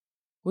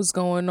What's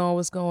going on?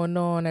 What's going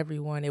on,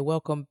 everyone? And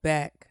welcome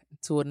back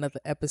to another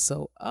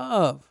episode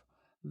of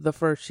the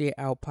First Year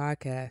Out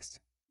podcast,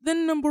 the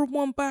number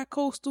one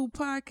bi-coastal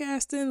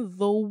podcast in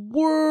the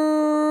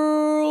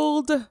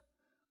world,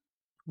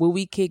 where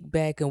we kick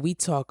back and we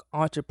talk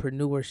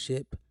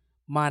entrepreneurship,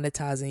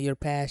 monetizing your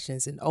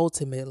passions, and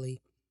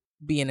ultimately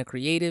being a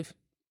creative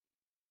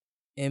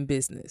in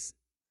business.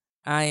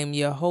 I am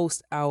your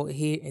host out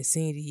here in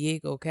San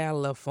Diego,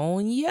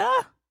 California,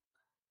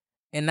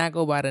 and I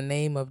go by the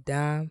name of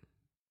Dime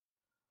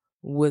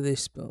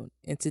Witherspoon.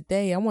 And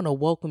today I want to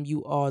welcome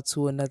you all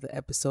to another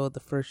episode of the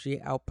First Year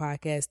Out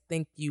podcast.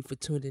 Thank you for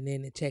tuning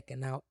in and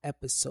checking out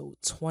episode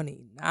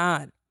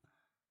 29.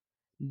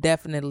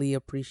 Definitely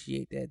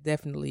appreciate that.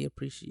 Definitely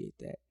appreciate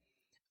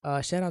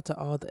that. Shout out to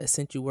all the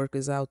essential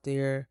workers out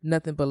there.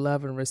 Nothing but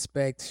love and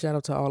respect. Shout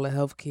out to all the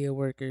healthcare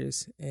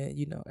workers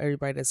and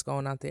everybody that's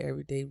going out there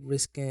every day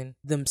risking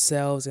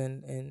themselves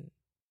and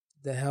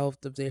the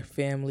health of their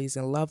families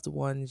and loved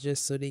ones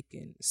just so they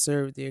can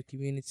serve their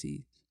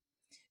community.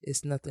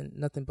 It's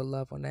nothing but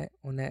love on that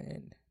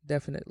end.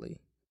 Definitely.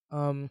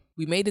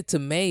 We made it to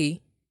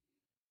May,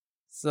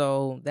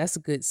 so that's a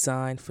good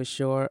sign for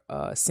sure.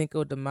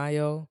 Cinco de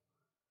Mayo.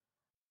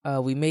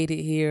 We made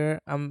it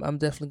here. I'm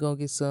definitely gonna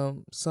get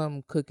some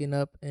cooking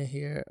up in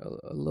here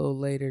a little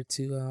later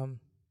to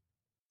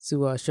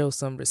show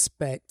some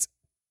respect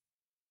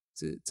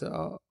to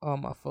all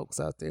my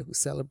folks out there who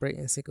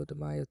celebrating Cinco de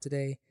Mayo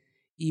today,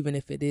 even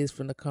if it is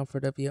from the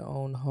comfort of your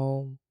own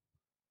home.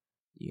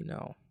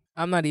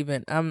 I don't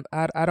even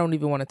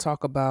want to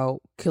talk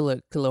about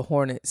killer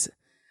hornets.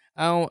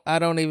 I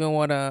don't even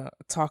want to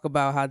talk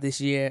about how this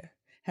year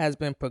has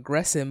been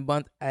progressing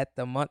month at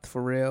the month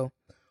for real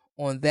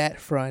on that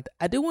front.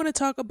 I do want to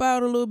talk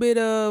about a little bit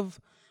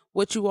of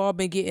what you all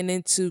been getting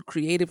into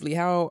creatively.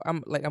 How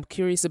I'm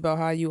curious about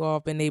how you all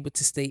been able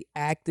to stay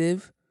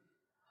active.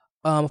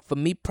 For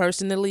me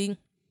personally,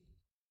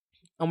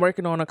 I'm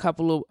working on a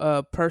couple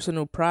of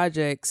personal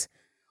projects.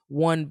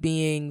 One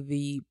being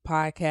the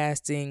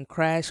podcasting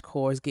crash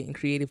course, Getting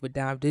Creative with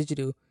Dime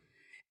Digital.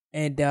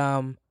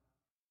 And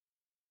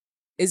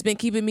it's been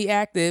keeping me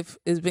active.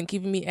 It's been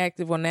keeping me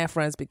active on that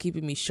front. It's been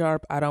keeping me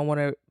sharp. I don't want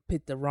to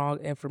put the wrong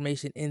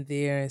information in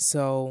there. And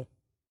so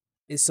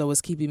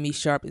it's keeping me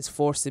sharp. It's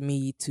forcing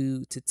me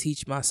to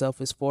teach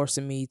myself. It's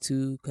forcing me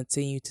to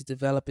continue to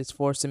develop. It's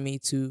forcing me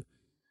to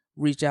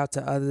reach out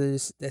to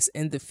others that's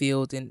in the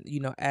field and,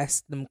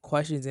 ask them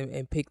questions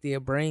and pick their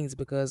brains,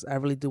 because I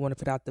really do want to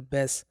put out the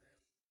best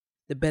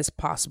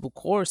possible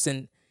course.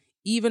 And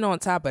even on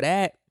top of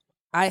that,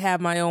 I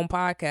have my own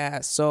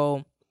podcast,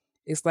 so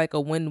it's like a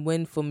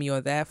win-win for me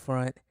on that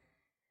front.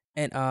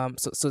 And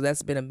so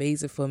that's been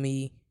amazing for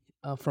me,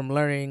 from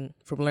learning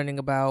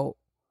about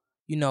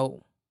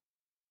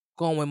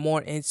going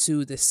more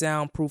into the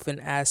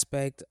soundproofing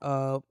aspect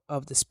of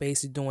the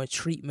space and doing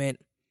treatment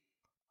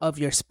of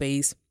your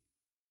space.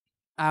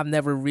 I've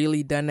never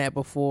really done that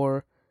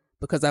before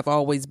because I've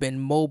always been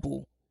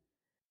mobile,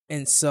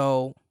 and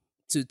so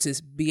to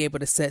be able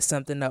to set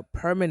something up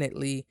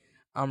permanently,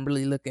 I'm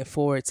really looking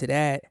forward to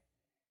that.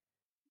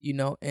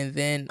 And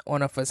then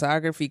on a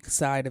photography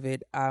side of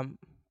it, I'm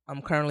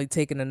currently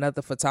taking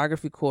another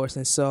photography course,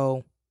 and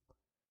so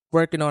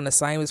working on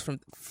assignments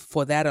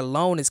for that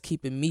alone is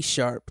keeping me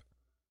sharp.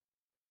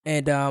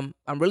 And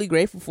I'm really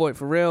grateful for it,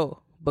 for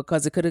real,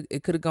 because it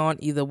could have gone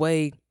either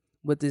way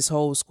with this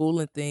whole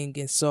schooling thing.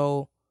 And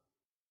so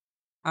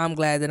I'm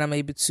glad that I'm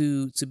able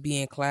to be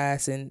in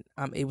class and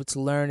I'm able to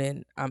learn,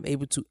 and I'm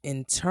able to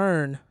in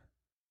turn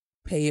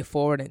pay it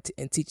forward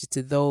and teach it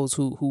to those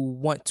who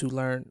want to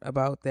learn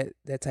about that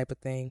type of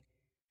thing.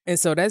 And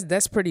so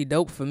that's pretty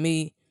dope for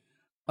me.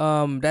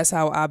 That's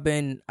how I've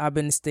been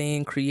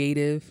staying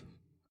creative.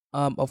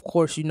 Of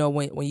course,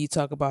 when you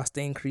talk about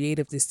staying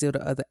creative, there's still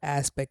the other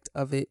aspect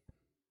of it.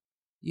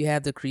 You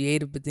have the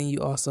creative, but then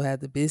you also have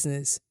the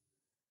business.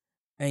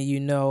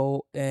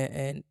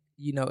 And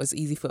it's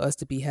easy for us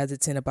to be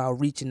hesitant about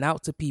reaching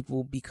out to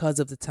people because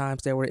of the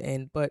times that we're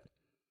in. But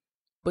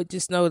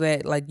just know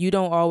that, you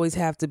don't always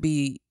have to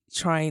be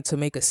trying to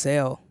make a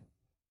sale.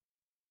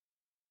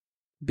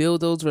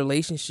 Build those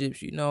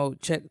relationships,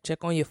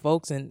 check on your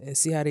folks and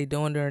see how they're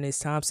doing during this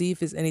time. See if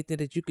there's anything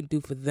that you can do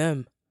for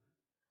them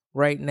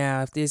right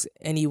now. If there's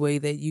any way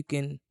that you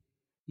can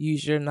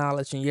use your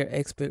knowledge and your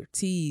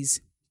expertise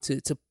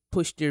to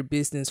push their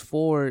business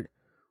forward,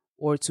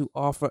 or to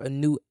offer a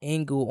new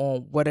angle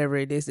on whatever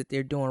it is that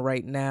they're doing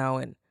right now.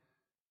 And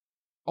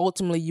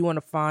ultimately, you want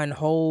to find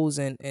holes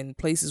and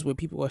places where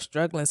people are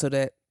struggling so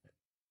that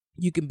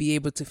you can be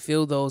able to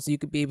fill those. You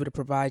can be able to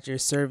provide your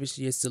service,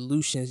 your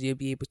solutions. You'll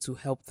be able to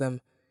help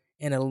them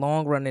in the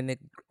long run, in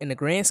the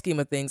grand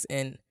scheme of things.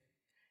 And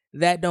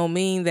that don't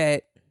mean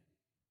that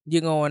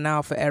you're going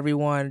out for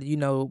everyone,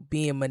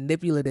 being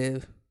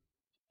manipulative,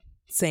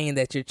 saying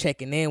that you're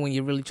checking in when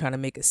you're really trying to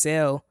make a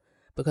sale,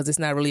 because it's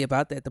not really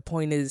about that. The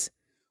point is,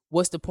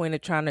 what's the point of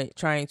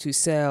trying to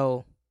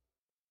sell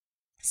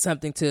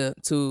something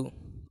to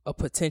a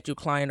potential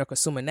client or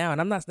consumer now? And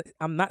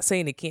I'm not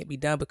saying it can't be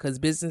done, because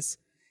business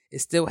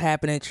is still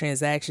happening.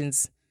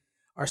 Transactions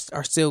are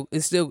still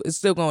it's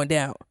still going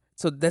down.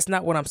 So that's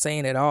not what I'm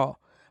saying at all.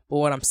 But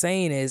what I'm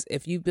saying is,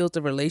 if you built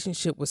a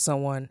relationship with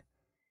someone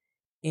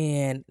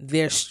and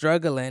they're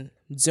struggling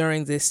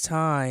during this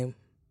time,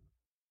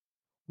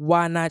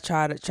 why not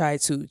try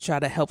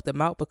to help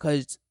them out?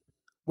 Because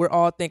we're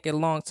all thinking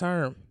long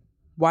term.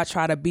 Why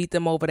try to beat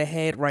them over the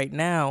head right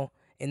now?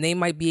 And they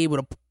might be able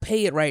to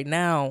pay it right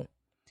now,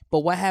 but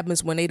what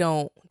happens when they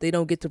don't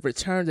get the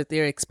return that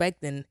they're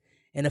expecting?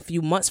 And a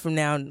few months from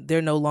now,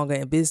 they're no longer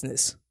in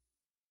business.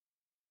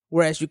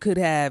 Whereas you could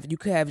have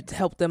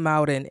helped them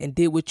out and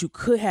did what you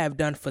could have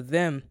done for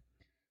them,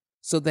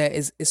 so that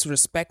it's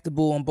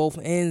respectable on both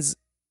ends,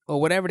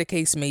 or whatever the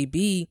case may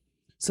be,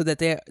 so that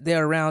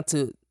they're around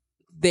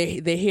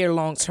they're here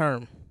long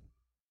term.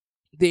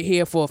 They're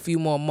here for a few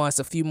more months,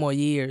 a few more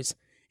years,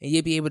 and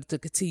you'll be able to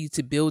continue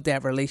to build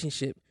that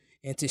relationship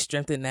and to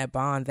strengthen that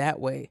bond that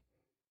way.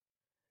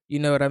 You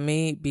know what I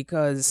mean?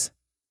 Because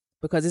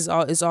it's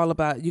all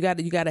about, you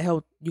gotta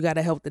help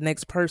the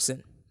next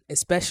person,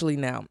 especially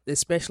now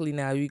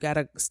you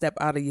gotta step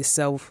out of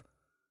yourself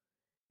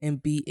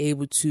and be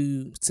able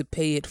to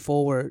pay it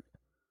forward.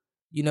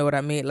 You know what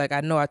I mean? Like,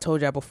 I know I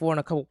told y'all before in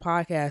a couple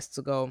podcasts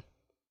ago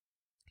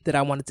that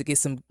I wanted to get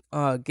some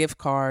gift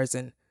cards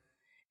and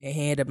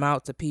hand them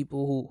out to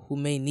people who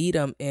may need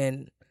them,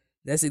 and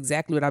that's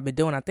exactly what I've been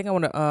doing. I think I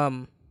want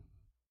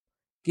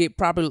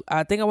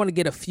to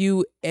get a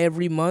few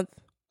every month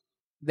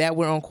that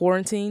we're on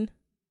quarantine.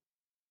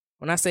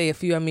 When I say a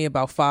few, I mean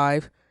about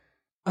 5.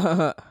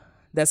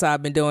 That's how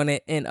I've been doing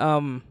it, and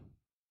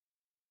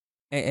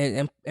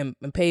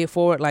pay it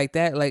forward like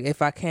that. Like,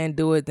 if I can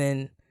do it,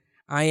 then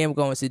I am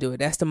going to do it.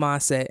 That's the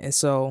mindset. And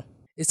so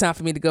it's time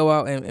for me to go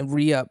out and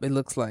re-up. It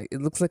looks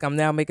like I'm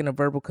now making a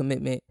verbal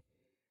commitment.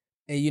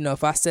 And, you know,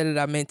 if I said it,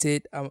 I meant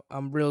it.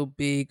 I'm real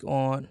big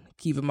on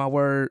keeping my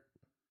word.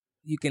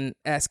 You can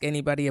ask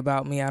anybody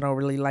about me. I don't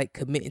really like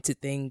committing to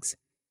things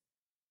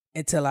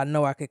until I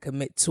know I can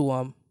commit to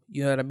them.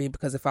 You know what I mean?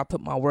 Because if I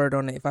put my word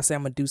on it, if I say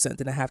I'm going to do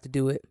something, I have to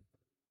do it.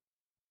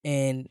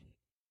 And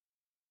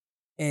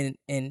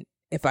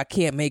if I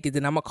can't make it,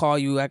 then I'm going to call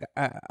you.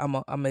 I'm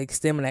going to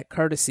extend that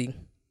courtesy.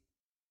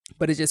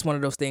 But it's just one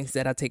of those things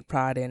that I take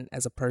pride in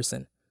as a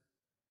person.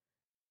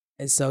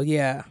 And so,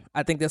 yeah,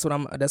 I think that's what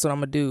I'm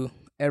going to do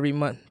every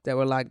month that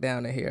we're locked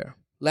down in here.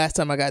 Last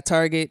time I got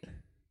Target,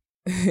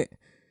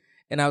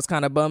 and I was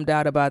kind of bummed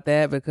out about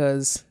that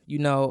because, you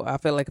know, I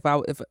felt like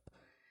if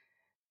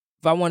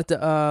I wanted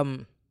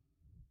to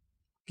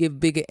give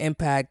bigger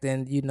impact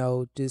than, you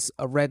know, just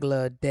a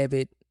regular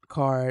debit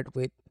card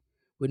with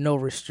no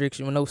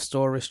restriction, with no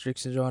store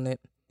restrictions on it,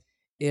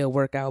 it'll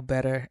work out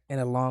better in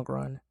the long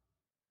run.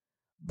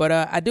 But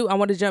I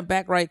want to jump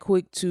back right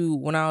quick to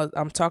when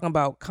I'm talking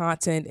about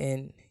content,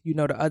 and, you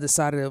know, the other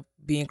side of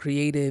being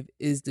creative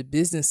is the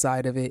business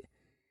side of it.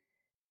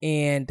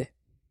 And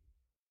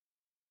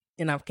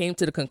I came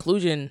to the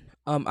conclusion,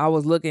 I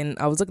was looking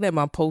at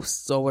my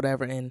posts or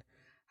whatever and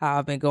how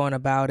I've been going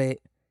about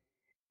it.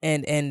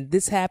 And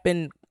this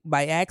happened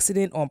by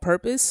accident on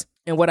purpose.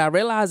 And what I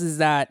realized is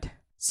that,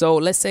 so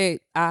let's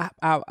say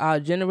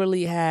I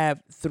generally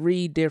have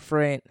 3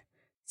 different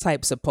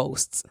types of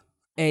posts.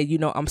 And, you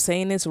know, I'm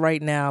saying this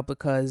right now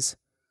because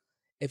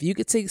if you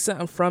could take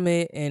something from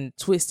it and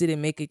twist it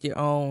and make it your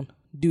own,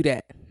 do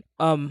that.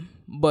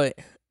 But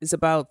it's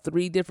about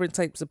 3 different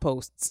types of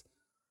posts.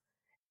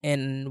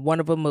 And one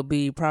of them will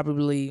be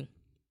probably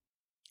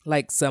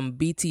like some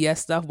BTS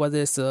stuff, whether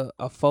it's a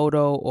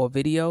photo or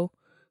video.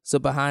 So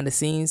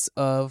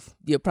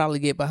you'll probably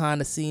get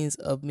behind the scenes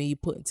of me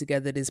putting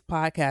together this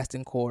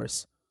podcasting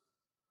course,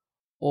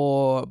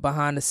 or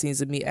behind the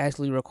scenes of me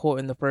actually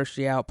recording the First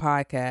Year Out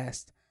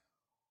podcast,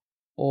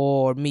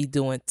 or me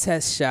doing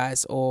test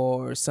shots,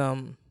 or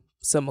some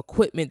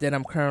equipment that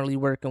I'm currently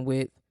working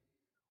with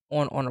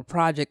on a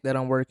project that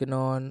I'm working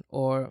on,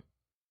 or,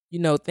 you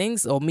know,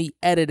 things, or me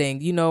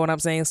editing, you know what I'm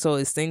saying? So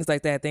it's things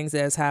like that, things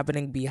that's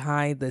happening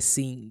behind the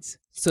scenes,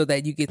 so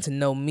that you get to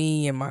know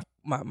me and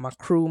my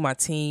crew, my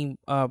team,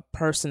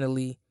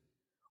 personally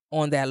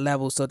on that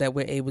level, so that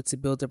we're able to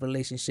build a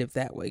relationship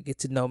that way, get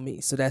to know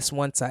me. So that's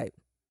one type.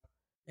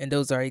 And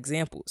those are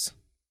examples.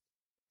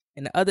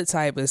 And the other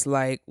type is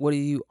like, what are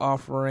you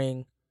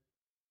offering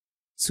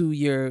to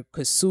your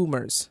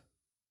consumers?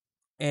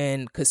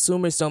 And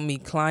consumers don't mean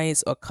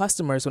clients or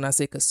customers. When I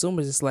say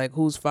consumers, it's like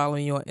who's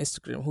following you on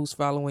Instagram, who's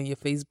following your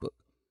Facebook,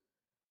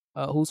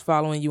 who's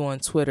following you on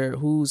Twitter,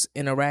 who's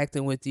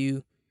interacting with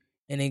you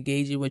and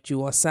engaging with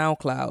you on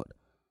SoundCloud.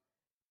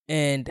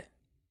 And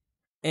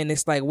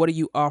it's like, what are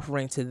you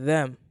offering to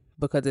them?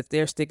 Because if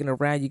they're sticking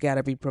around, you got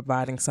to be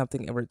providing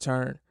something in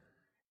return.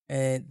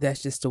 And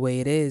that's just the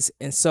way it is.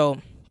 And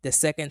so the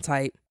second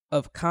type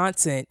of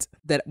content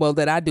that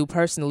I do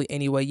personally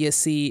anyway, you'll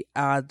see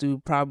I'll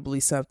do probably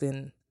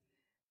something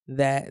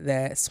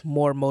that's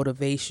more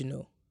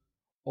motivational,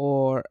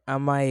 or I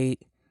might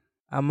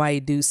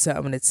do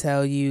something to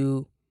tell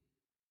you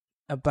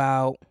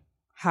about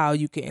how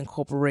you can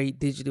incorporate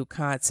digital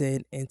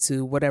content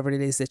into whatever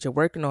it is that you're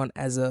working on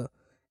as an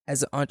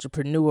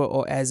entrepreneur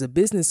or as a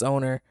business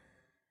owner.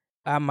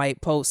 I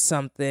might post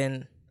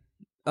something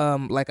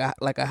like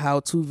a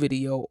how-to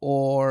video,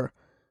 or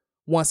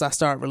once I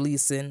start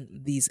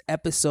releasing these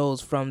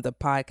episodes from the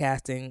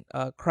podcasting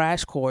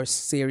crash course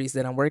series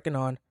that I'm working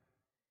on,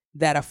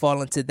 that I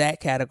fall into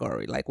that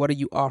category. Like, what are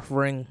you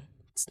offering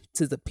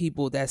to the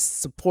people that's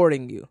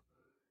supporting you?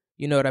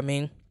 You know what I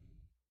mean?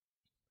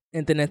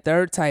 And then the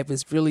third type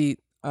is really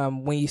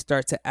when you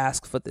start to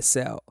ask for the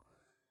sale.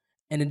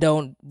 And it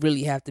don't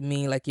really have to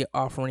mean like you're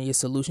offering your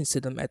solutions to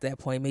them at that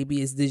point.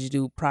 Maybe it's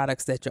digital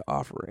products that you're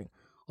offering,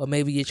 or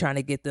maybe you're trying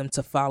to get them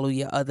to follow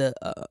your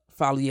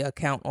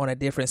account on a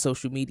different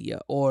social media,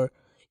 or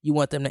you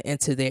want them to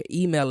enter their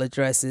email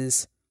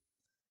addresses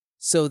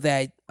so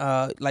that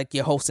like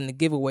you're hosting a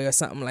giveaway or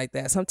something like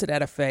that, something to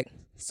that effect.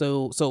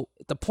 So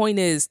the point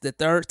is, the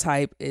third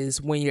type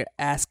is when you're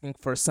asking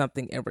for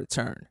something in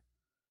return.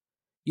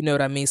 You know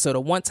what I mean? So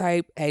the one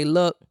type, hey,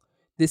 look,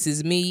 this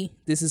is me.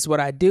 This is what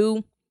I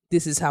do.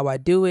 This is how I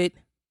do it.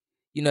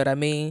 You know what I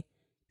mean?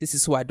 This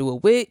is who I do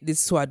it with.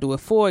 This is who I do it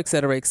for, et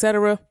cetera, et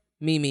cetera.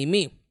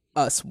 Me.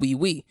 Us,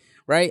 we,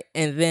 right?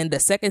 And then the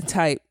second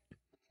type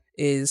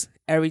is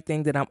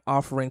everything that I'm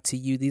offering to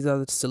you. These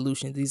are the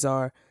solutions. These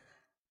are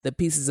the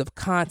pieces of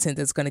content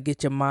that's going to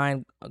get your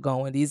mind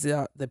going. These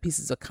are the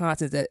pieces of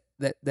content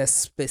that's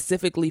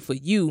specifically for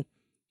you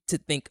to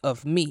think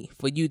of me,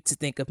 for you to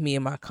think of me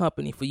and my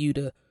company, for you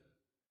to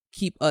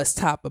keep us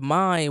top of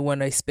mind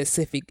when a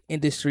specific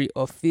industry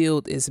or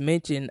field is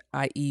mentioned,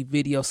 i.e.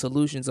 video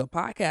solutions or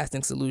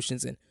podcasting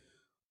solutions and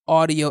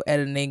audio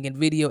editing and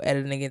video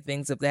editing and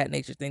things of that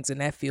nature, things in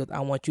that field. I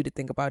want you to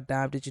think about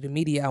Dime Digital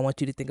Media. I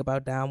want you to think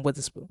about Dime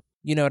Witherspoon.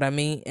 You know what I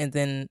mean? And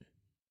then,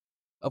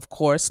 of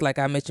course, like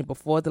I mentioned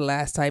before, the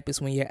last type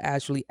is when you're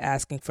actually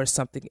asking for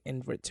something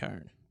in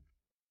return.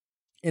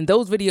 And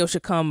those videos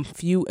should come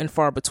few and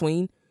far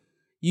between.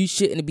 You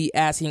shouldn't be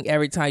asking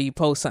every time you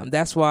post something.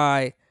 That's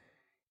why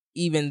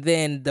even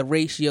then the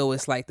ratio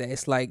is like that.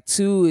 It's like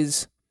 2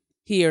 is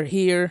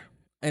here,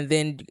 and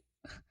then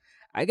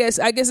I guess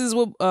is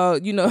what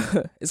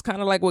it's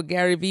kind of like what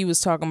Gary Vee was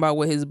talking about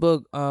with his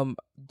book,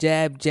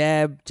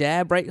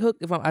 jab, right hook.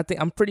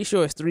 I'm pretty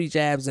sure it's 3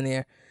 jabs in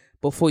there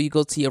before you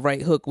go to your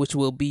right hook, which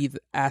will be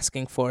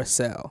asking for a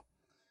sell.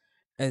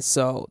 And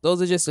so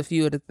those are just a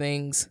few of the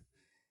things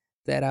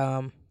that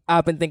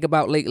I've been thinking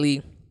about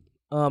lately.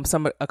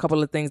 A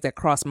couple of things that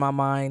crossed my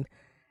mind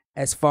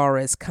as far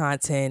as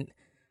content,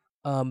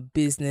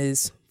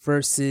 business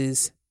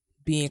versus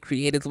being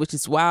creative, which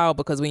is wild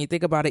because when you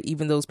think about it,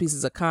 even those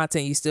pieces of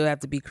content, you still have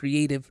to be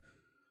creative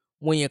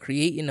when you're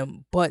creating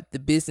them. But the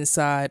business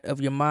side of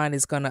your mind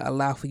is going to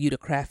allow for you to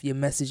craft your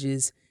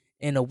messages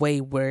in a way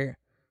where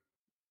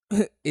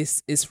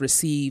it's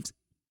received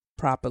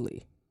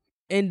properly.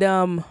 And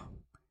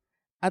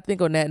I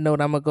think on that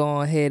note, I'm gonna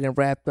go ahead and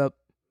wrap up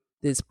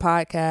this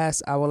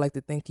podcast. I would like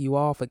to thank you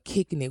all for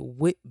kicking it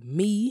with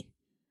me.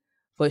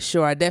 For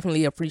sure, I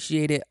definitely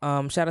appreciate it.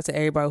 Shout out to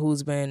everybody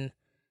who's been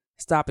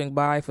stopping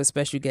by for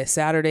Special Guest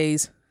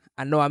Saturdays.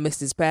 I know I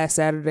missed this past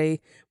Saturday,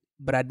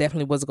 but I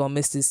definitely wasn't gonna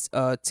miss this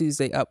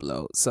Tuesday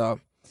upload. So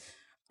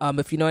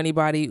if you know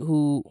anybody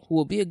who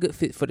will be a good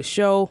fit for the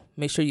show,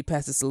 make sure you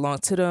pass this along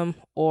to them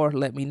or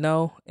let me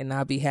know, and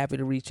I'll be happy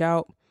to reach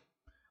out.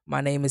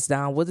 My name is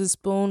Don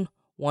Witherspoon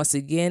once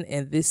again,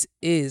 and this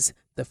is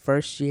the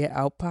First Year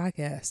Out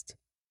Podcast.